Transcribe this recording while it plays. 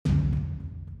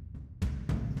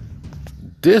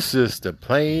This is the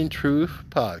Plain Truth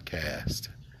Podcast.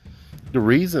 The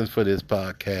reason for this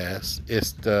podcast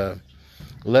is to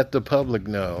let the public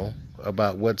know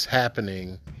about what's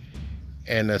happening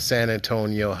in the San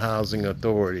Antonio Housing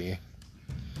Authority.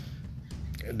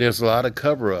 There's a lot of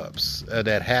cover-ups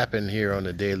that happen here on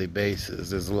a daily basis.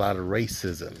 There's a lot of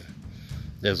racism.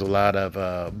 There's a lot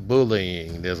of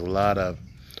bullying. There's a lot of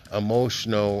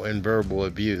emotional and verbal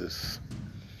abuse.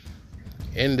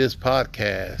 In this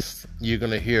podcast, you're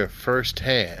going to hear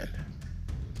firsthand,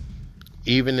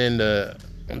 even in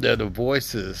the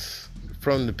voices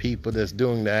from the people that's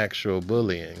doing the actual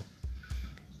bullying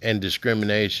and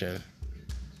discrimination.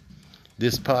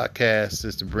 This podcast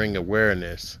is to bring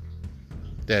awareness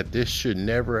that this should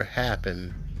never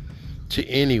happen to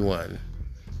anyone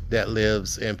that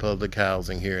lives in public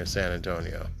housing here in San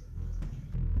Antonio.